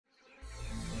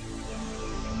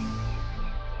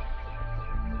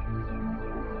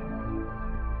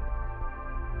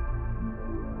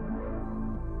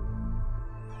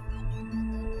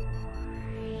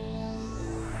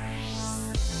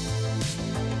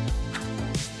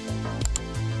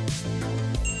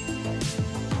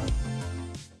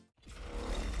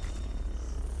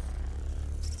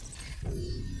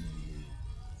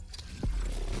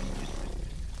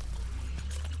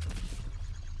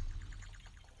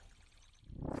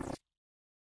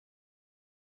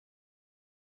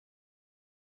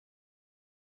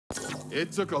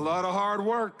It took a lot of hard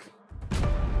work,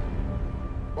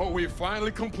 but we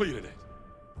finally completed it.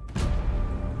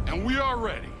 And we are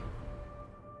ready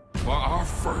for our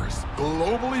first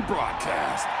globally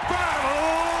broadcast Battle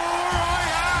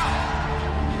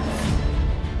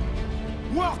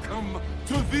Royale! Welcome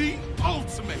to the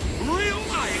ultimate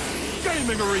real-life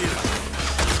gaming arena.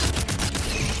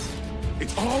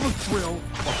 It's all the thrill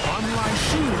of online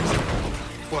shooters,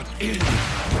 but in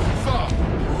the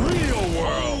real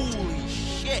world. Holy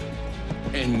shit!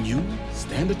 And you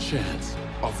stand a chance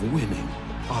of winning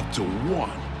up to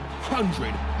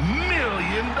 $100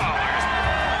 million.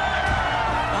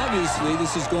 Obviously,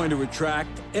 this is going to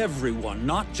attract everyone,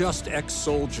 not just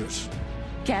ex-soldiers.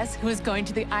 Guess who's going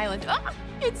to the island? Oh,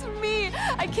 it's me!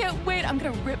 I can't wait. I'm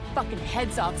gonna rip fucking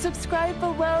heads off. Subscribe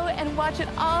below and watch it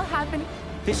all happen.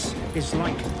 This is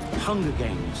like Hunger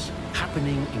Games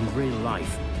happening in real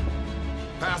life.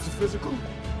 Pass the physical,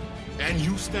 and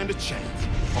you stand a chance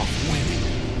of winning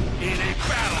in a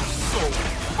battle. So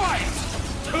fight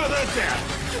to the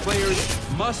death. Players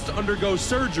must undergo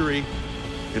surgery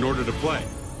in order to play.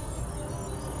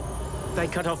 They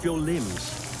cut off your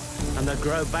limbs, and they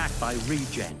grow back by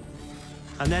regen.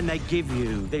 And then they give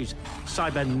you these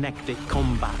cybernetic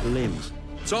combat limbs.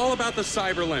 It's all about the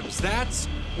Cyberlimps. That's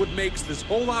what makes this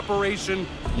whole operation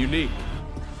unique.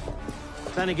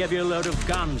 Then they give you a load of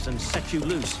guns and set you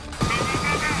loose.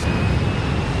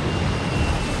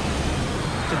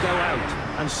 To go out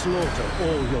and slaughter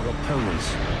all your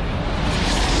opponents.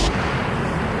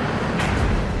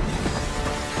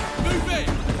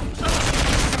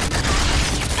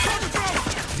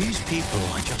 These people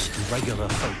are just regular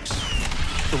folks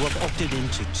who have opted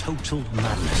into total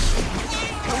madness.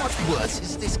 How much worse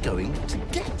is this going to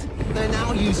get? They're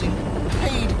now using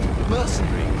paid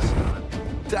mercenaries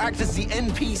to act as the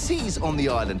NPCs on the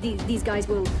island. These guys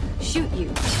will shoot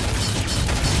you.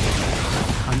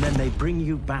 And then they bring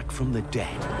you back from the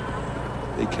dead.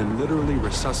 They can literally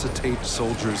resuscitate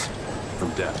soldiers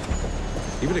from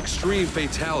death. Even extreme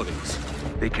fatalities.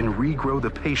 They can regrow the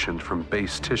patient from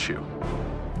base tissue.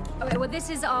 Okay, well, this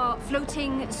is our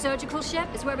floating surgical ship.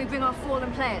 It's where we bring our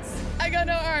fallen players. I got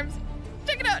no arms.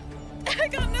 Check it out. I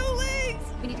got no legs.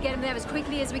 We need to get them there as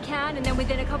quickly as we can, and then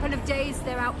within a couple of days,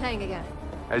 they're out playing again.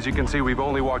 As you can see, we've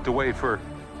only walked away for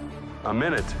a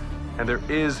minute, and there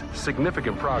is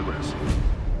significant progress.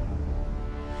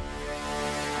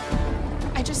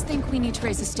 I just think we need to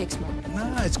raise the stakes more.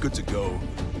 Nah, it's good to go.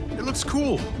 It looks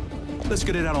cool. Let's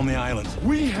get it out on the island.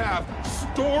 We have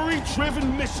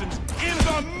story-driven missions in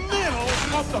the middle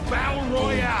of the Battle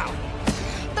Royale.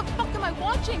 The fuck am I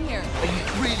watching here? Are you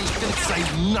really going to say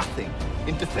nothing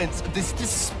in defense of this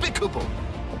despicable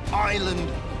island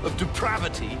of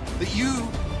depravity that you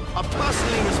are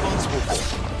personally responsible for?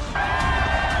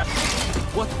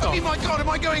 What the? Oh my God, am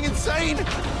I going insane?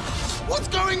 What's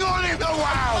going on in the world?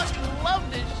 I fucking love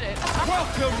this shit.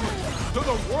 Welcome to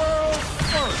the world's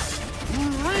first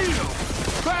real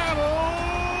Battle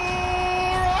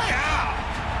Royale!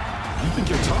 You think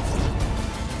you're tough?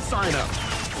 Sign up.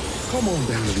 Come on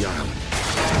down to the island.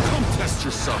 Come test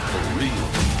yourself for real.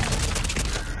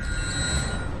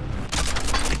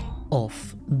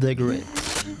 Off the grid.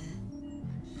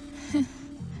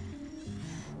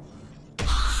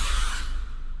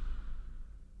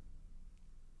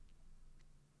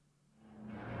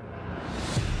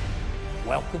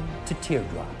 Welcome to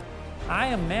Teardrop. I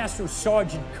am Master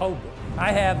Sergeant Cobra.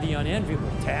 I have the unenviable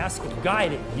task of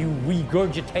guiding you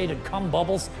regurgitated cum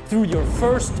bubbles through your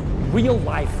first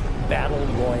real-life battle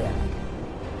royale.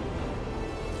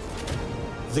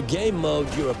 The game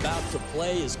mode you're about to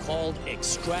play is called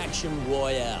Extraction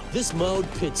Royale. This mode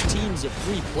pits teams of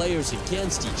 3 players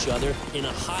against each other in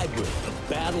a hybrid of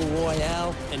Battle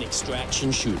Royale and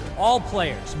Extraction Shooter. All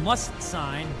players must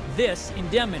sign this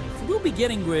indemnity. We'll be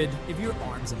getting rid of your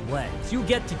arms and legs. You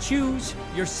get to choose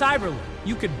your Cyberlimp.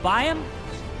 You could buy him,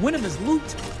 win him as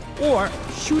loot, or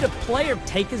shoot a player,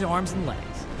 take his arms and legs.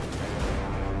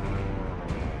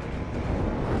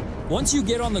 Once you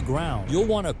get on the ground, you'll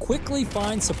want to quickly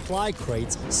find supply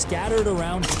crates scattered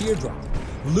around Teardrop.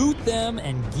 Loot them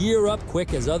and gear up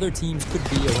quick as other teams could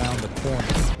be around the corner.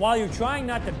 While you're trying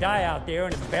not to die out there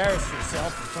and embarrass yourself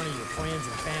in front of your friends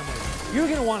and family, you're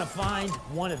gonna want to find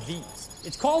one of these.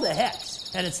 It's called a hex,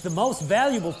 and it's the most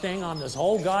valuable thing on this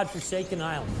whole godforsaken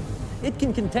island. It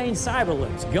can contain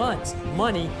Cyberlimps, guns,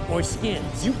 money, or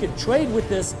skins. You can trade with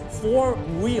this for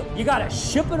real. You gotta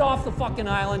ship it off the fucking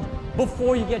island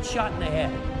before you get shot in the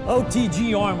head.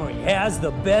 OTG Armory has the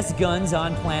best guns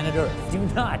on planet Earth. Do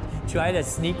not try to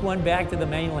sneak one back to the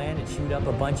mainland and shoot up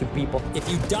a bunch of people. If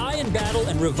you die in battle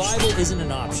and revival isn't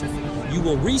an option, you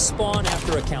will respawn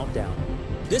after a countdown.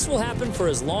 This will happen for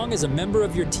as long as a member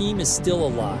of your team is still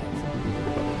alive.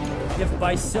 If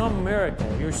by some miracle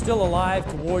you're still alive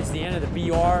towards the end of the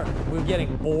BR, we're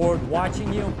getting bored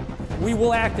watching you, we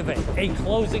will activate a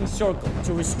closing circle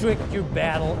to restrict your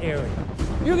battle area.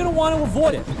 You're gonna want to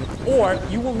avoid it, or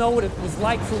you will know what it was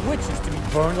like for witches to be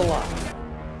burned alive.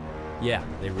 Yeah,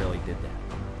 they really did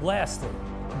that. Lastly,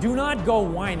 do not go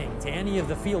whining to any of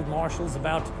the field marshals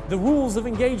about the rules of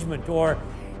engagement or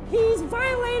he's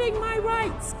violating my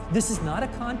rights. This is not a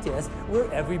contest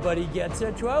where everybody gets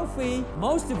a trophy.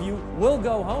 Most of you will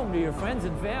go home to your friends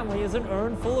and family as an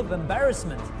urn full of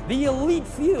embarrassment. The elite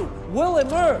few will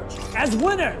emerge as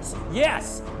winners.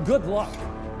 Yes, good luck.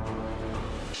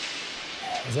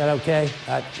 Is that okay?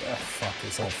 Fuck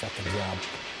this whole fucking job.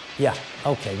 Yeah,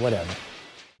 okay, whatever.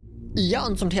 Ja,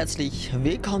 und somit herzlich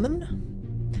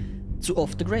willkommen zu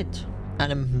Off the Grid,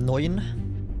 einem neuen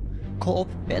Co-op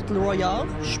Battle Royale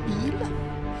Spiel,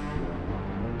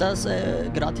 das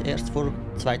gerade erst vor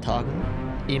 2 Tagen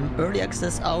im Early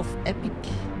Access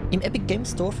im Epic Game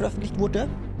Store veröffentlicht wurde.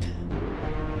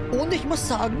 Und ich muss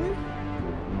sagen,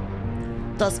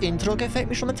 das Intro gefällt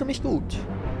mir schon mal ziemlich gut.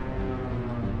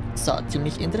 Sah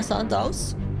ziemlich interessant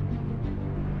aus.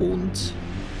 Und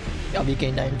ja, wir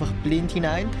gehen da einfach blind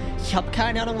hinein. Ich habe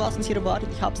keine Ahnung, was uns hier erwartet.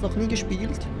 Ich habe es noch nie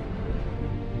gespielt.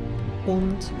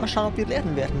 Und mal schauen, ob wir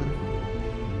lernen werden.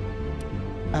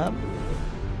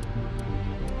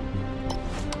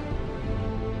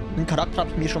 Den Charakter habe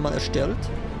ich mir schon mal erstellt.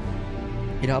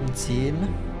 Wir haben 10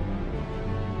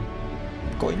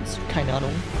 Coins, keine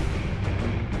Ahnung.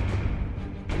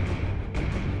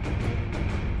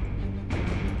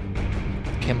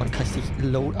 Okay, man kann sich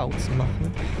Loadouts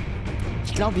machen.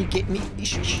 Ich glaube, ich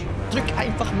drücke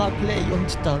einfach mal Play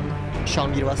und dann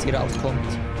schauen wir, was hier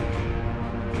rauskommt.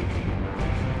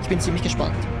 Ich bin ziemlich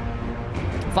gespannt.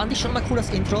 Fand ich schon mal cool, das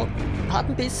Intro. Hat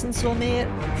ein bisschen so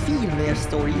viel mehr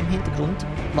Story im Hintergrund,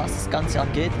 was das Ganze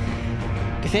angeht.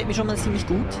 Gefällt mir schon mal ziemlich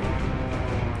gut.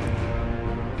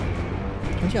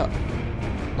 Und ja,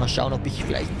 mal schauen, ob ich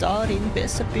vielleicht darin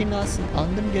besser bin als in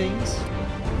anderen Games.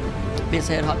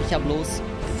 Bisher habe ich ja bloß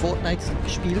Fortnite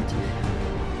gespielt.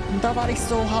 Und da war ich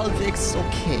so halbwegs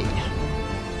okay.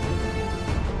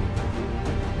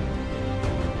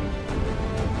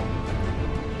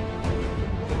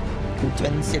 Gut,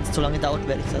 wenn es jetzt so lange dauert,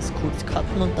 werde ich das kurz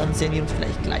cutten und dann sehen wir uns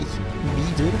vielleicht gleich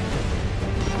wieder.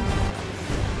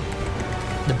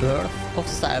 The Birth of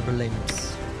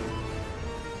Cyberlimps.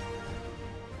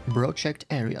 Project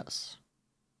Areas.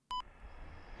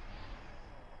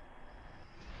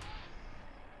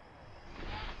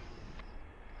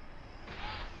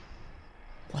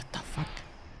 What the fuck?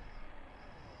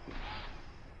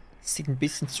 Sieht ein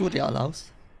bisschen surreal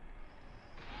aus.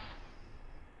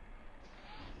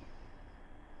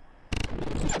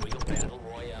 Real battle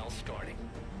royale starting.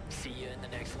 See you in the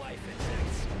next life,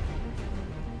 insects.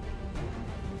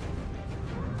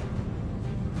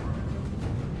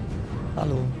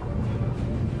 Hallo.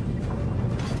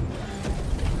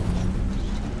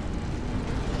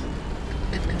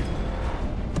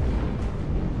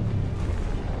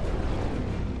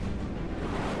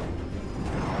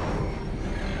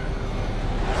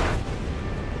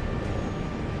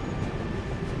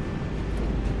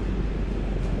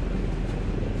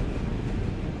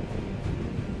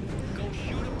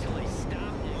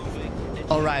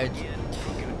 Alright,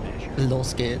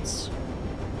 los geht's.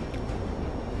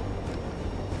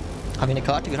 Haben wir eine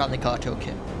Karte? Wir haben eine Karte,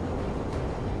 okay.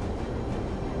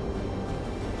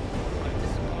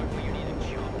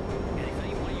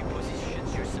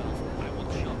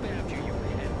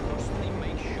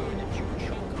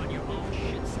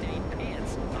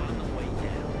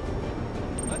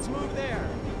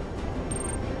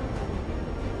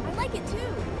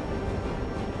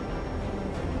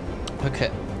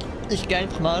 Okay. Ich gehe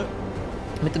einfach mal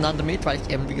miteinander mit, weil ich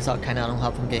eben, wie gesagt, keine Ahnung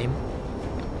habe vom Game.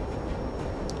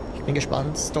 Ich bin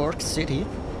gespannt. Stark City.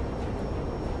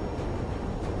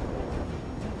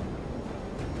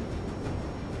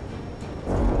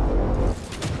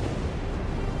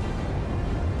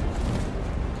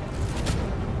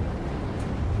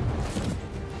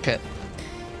 Okay.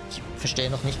 Ich verstehe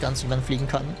noch nicht ganz, wie man fliegen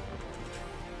kann.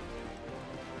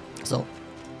 So.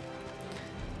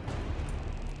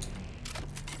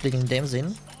 Fliegen in dem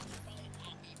Sinn.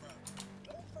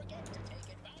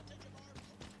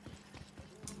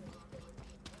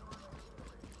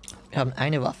 Wir haben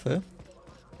eine Waffe.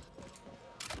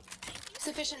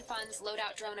 Sufficient funds,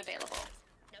 loadout drone available.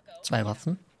 2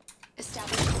 Waffen.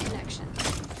 Establishing connection.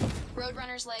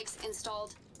 Roadrunner's legs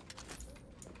installed.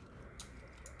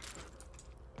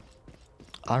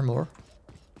 Armor.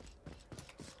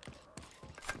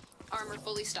 Armor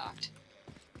fully stocked.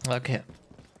 Okay.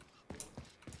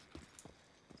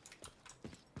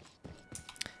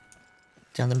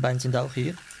 Die anderen beiden sind auch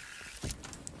hier.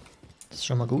 Das ist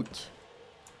schon mal gut.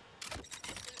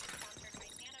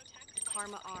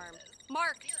 Karma arm.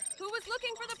 Mark, who was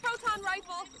looking for the proton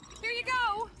rifle? Here you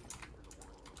go.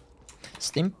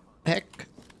 Stimpack.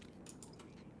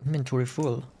 Inventory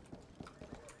full.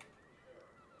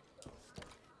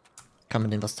 Kann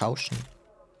man denn was tauschen?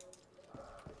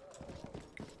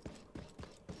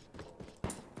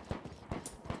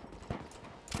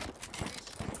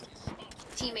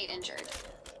 Teammate injured.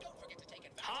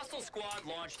 Hostile squad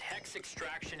launched Hex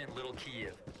Extraction in Little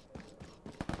Kiev.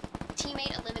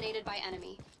 Teammate eliminated by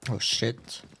enemy. Oh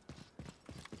shit.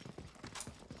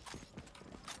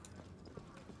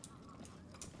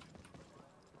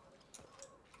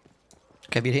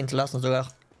 Okay, wir hinterlassen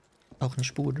sogar auch eine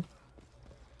Spur.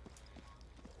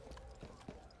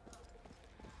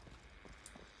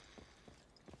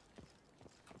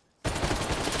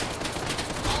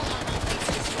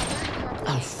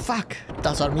 Oh fuck,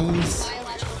 das war mies.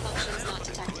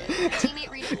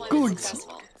 Gut.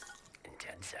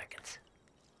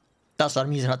 Das war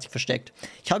mies, er hat sich versteckt.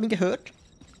 Ich habe ihn gehört,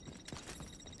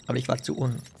 aber ich war zu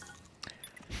un.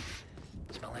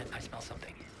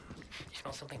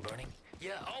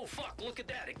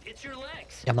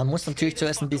 Ja, man muss natürlich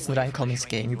zuerst ein bisschen reinkommen ins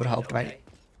Game überhaupt, weil,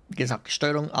 wie gesagt,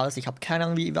 Steuerung, alles, ich habe keine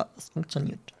Ahnung, wie was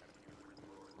funktioniert.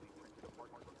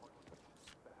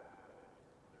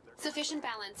 Sufficient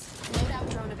balance. Loadout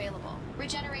drone available.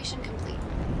 Regeneration complete.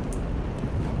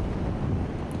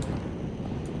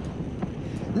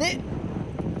 Nee.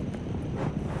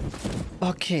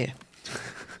 Okay.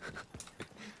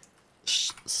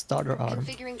 Starter arm.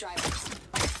 Configuring drivers.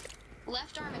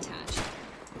 Left arm attached.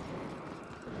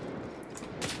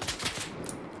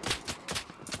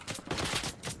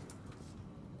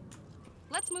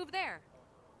 Let's move there.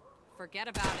 Forget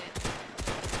about it.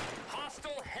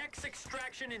 Hostile Hex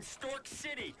Extraction in Stork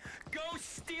City. Go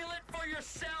steal it for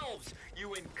yourselves,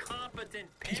 you incompetent.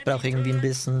 Ich brauche irgendwie ein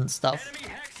bisschen Stuff. Enemy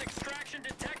Hex Extraction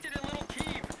detected in Little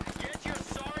Kiev. Get your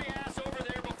sorry ass over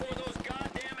there before those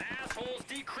goddamn assholes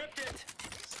decrypt it.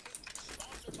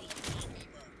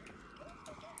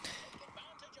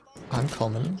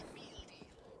 Ankommen.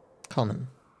 Kommen.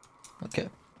 Okay.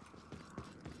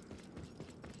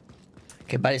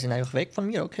 Okay, beide sind einfach weg von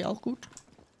mir. Okay, auch gut.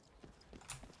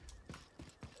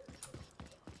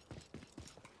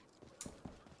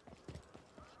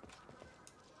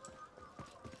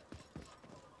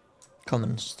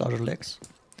 Kommen, Starter Legs.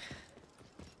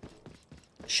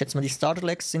 Ich schätze mal, die Starter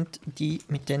Legs sind die,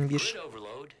 mit denen wir starten.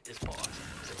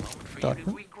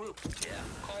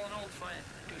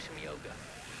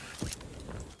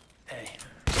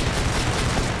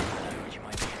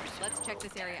 Let's check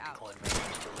this area out.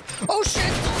 Oh shit!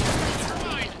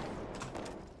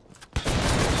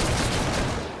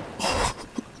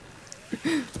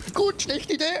 Gut,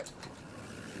 schlechte Idee.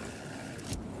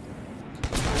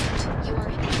 You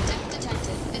are detected.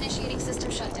 Initiating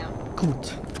system shutdown.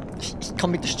 Gut. Ich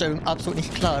komme mit der Steuerung absolut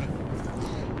nicht klar.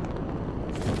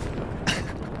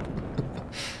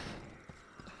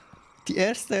 Die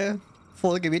erste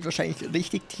Folge wird wahrscheinlich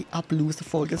richtig die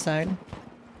Abloser-Folge sein.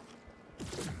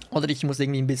 Oder ich muss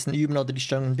irgendwie ein bisschen üben oder die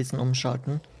Steuerung ein bisschen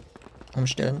umstellen.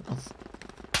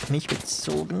 Auf mich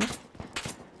bezogen.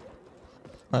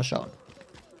 Mal schauen.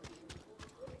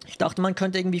 Ich dachte, man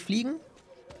könnte irgendwie fliegen.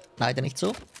 Leider nicht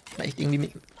so. Vielleicht irgendwie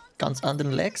mit ganz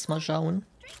anderen Legs. Mal schauen.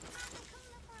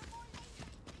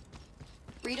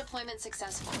 Redeployment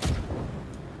successful.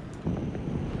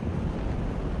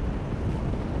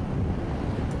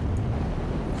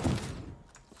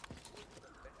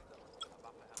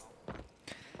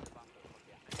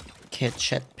 Okay,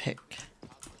 Jetpack.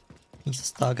 Wie ist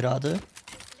es da gerade?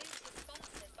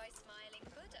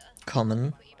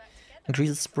 Kommen.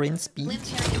 Increases sprint speed.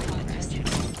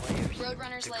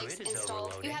 Roadrunner's legs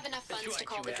installed. You have enough funds to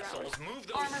call the drone.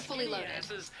 Armor fully loaded.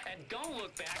 And don't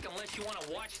look back unless you want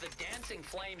to watch the dancing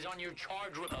flames on your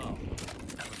charge. Oh,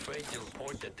 I'm afraid to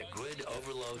report that the grid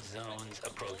overload zone's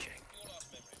approaching.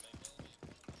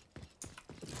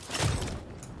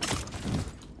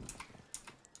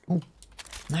 Oh,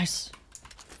 nice.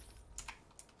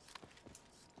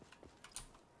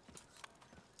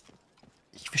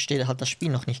 Ich verstehe halt das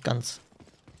Spiel noch nicht ganz.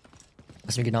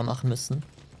 Was wir genau machen müssen.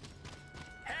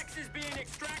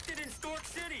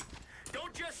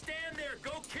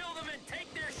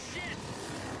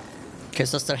 Okay,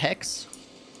 ist das der Hex?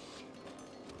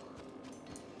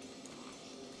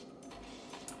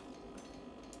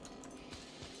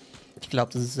 Ich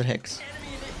glaube, das ist der Hex.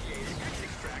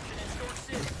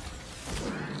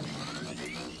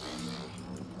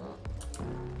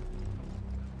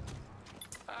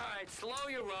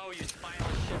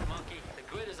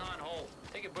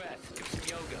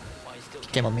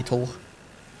 Gehen wir mit hoch.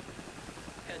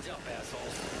 Heads up,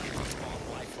 assholes. Your small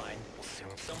lifeline will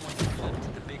soon. Someone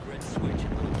flipped the big red switch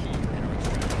and little key and are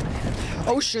extracting the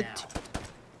Oh shit.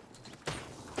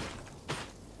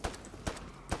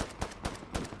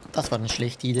 Das war eine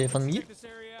schlechte Idee von mir.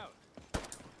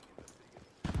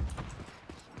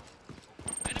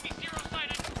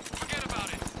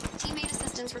 Teammate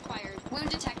assistance required.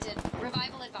 Wound detected.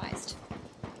 Revival advised.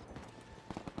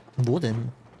 Wo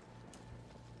denn?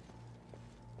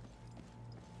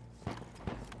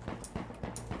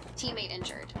 Teammate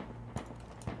injured.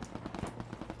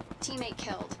 Teammate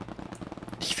killed.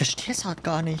 Ich verstehe es halt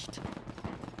gar nicht.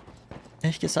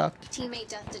 Ehrlich gesagt. Teammate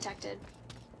death detected.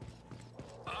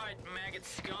 Alright, maggot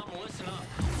scum, listen up.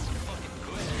 Fucking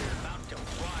good is about to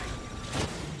fry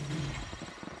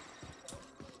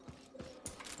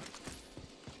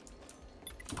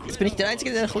you. Jetzt bin ich der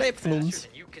Einzige, der noch lebt von uns.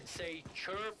 You can say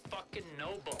chur fucking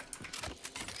noble.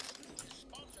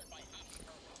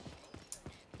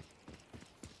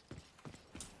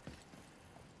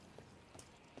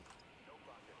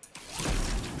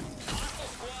 Hostile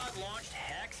squad launched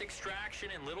Hex Extraction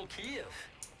in Little Kiev.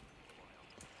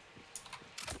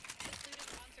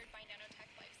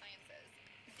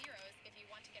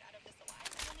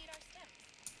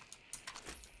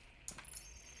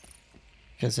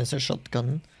 Das ist eine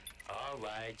Shotgun.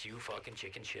 Alright, you fucking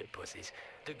chicken shit pussies.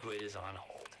 The grid is on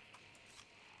hold.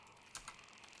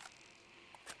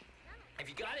 If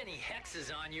you got any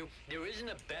hexes on you, there isn't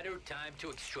a better time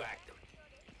to extract them.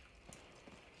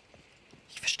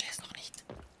 Ich verstehe es noch nicht.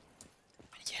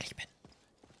 Wenn ich ehrlich bin.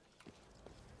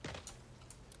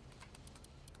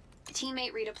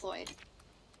 Teammate redeployed.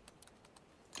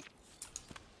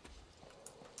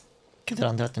 Okay, der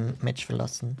andere hat den Match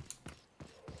verlassen.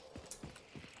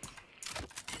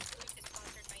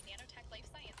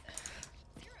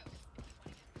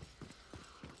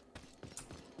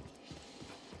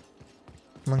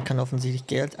 Man kann offensichtlich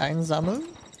Geld einsammeln.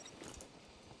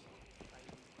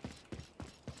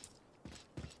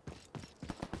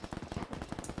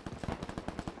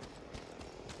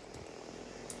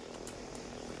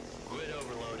 Grid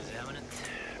overload is imminent.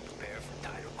 Prepare for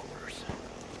tighter quarters.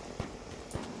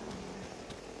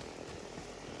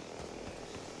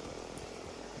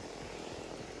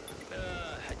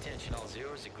 Attention all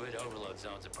zeros, the grid overload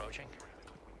zone's approaching.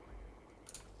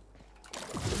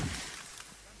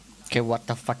 Okay, what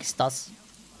the fuck ist das?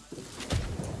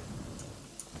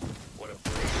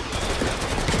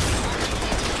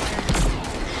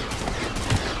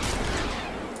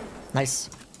 Nice.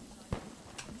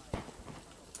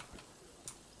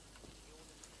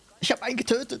 Ich habe einen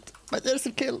getötet. Mein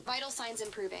erster Kill. Vital signs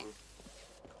improving.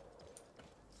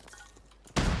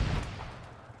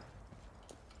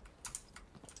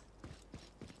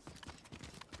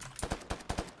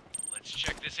 Let's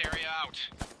check this area out.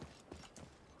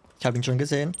 Ich habe ihn schon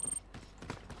gesehen.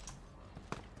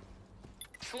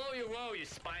 Slow your roll, you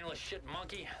spineless shit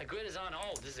monkey. The grid is on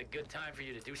hold. This is a good time for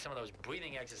you to do some of those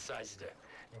breathing exercises to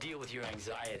deal with your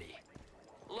anxiety.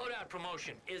 Loadout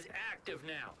promotion is active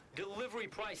now. Delivery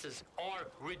prices are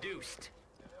reduced.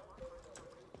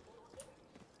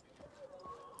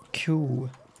 Q.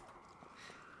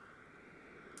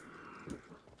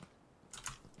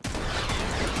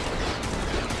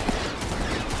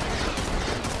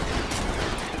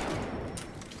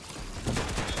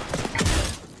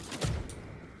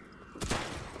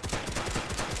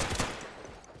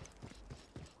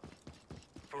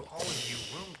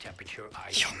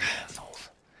 Junge.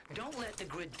 Don't let the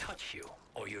grid touch you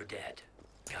or you're dead.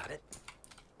 Got it?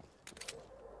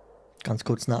 Ganz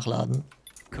kurz nachladen.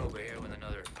 Cobra here with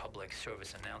another public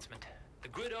service announcement. The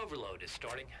grid overload is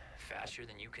starting faster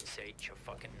than you can say you're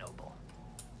fucking noble.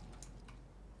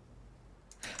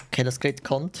 Okay, das Grid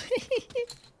kommt.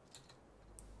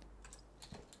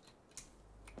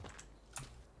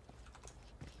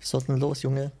 Was ist denn los,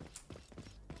 Junge?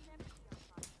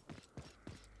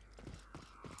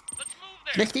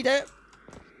 Schlechte Idee!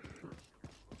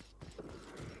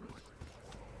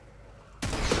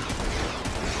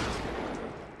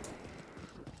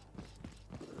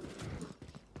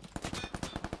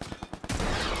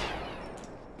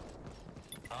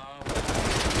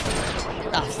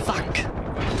 Ah, fuck!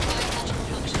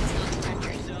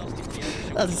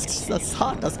 Das ist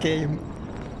hart, das Game.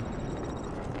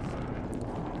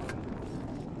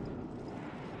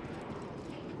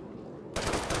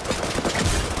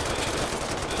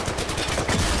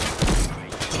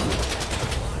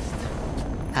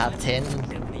 Ah, 10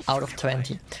 out of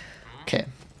 20. Okay.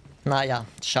 Naja,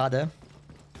 schade.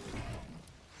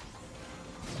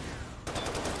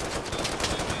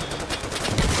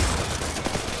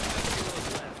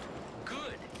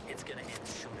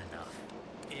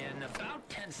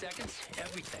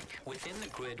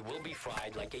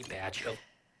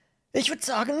 Ich würde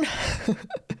sagen,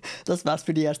 das war's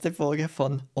für die erste Folge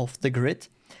von Off the Grid.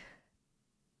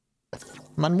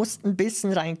 Man muss ein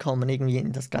bisschen reinkommen irgendwie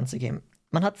in das ganze Game.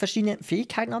 Man hat verschiedene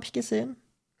Fähigkeiten, habe ich gesehen.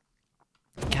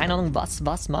 Keine Ahnung,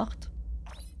 was macht.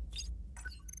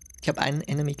 Ich habe einen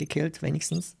Enemy gekillt,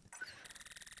 wenigstens.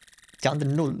 Die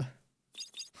anderen 0.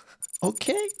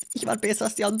 Okay, ich war besser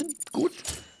als die anderen. Gut.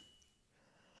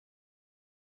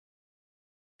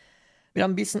 Wir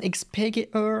haben ein bisschen XP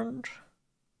geearned.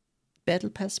 Battle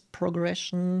Pass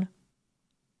Progression.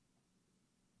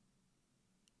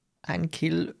 Ein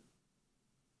Kill.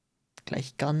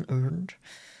 Gleich Gun earned.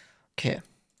 Okay.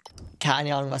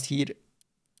 Keine Ahnung, was hier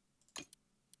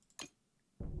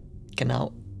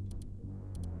genau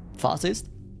Phase ist.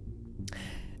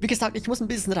 Wie gesagt, ich muss ein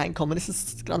bisschen reinkommen. Es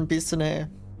ist gerade ein bisschen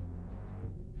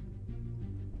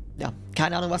ja,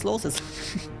 keine Ahnung, was los ist.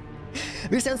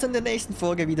 Wir sehen uns in der nächsten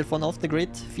Folge wieder von Off the Grid.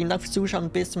 Vielen Dank fürs Zuschauen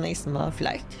und bis zum nächsten Mal.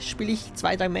 Vielleicht spiele ich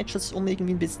 2, 3 Matches, um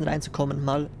irgendwie ein bisschen reinzukommen.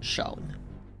 Mal schauen.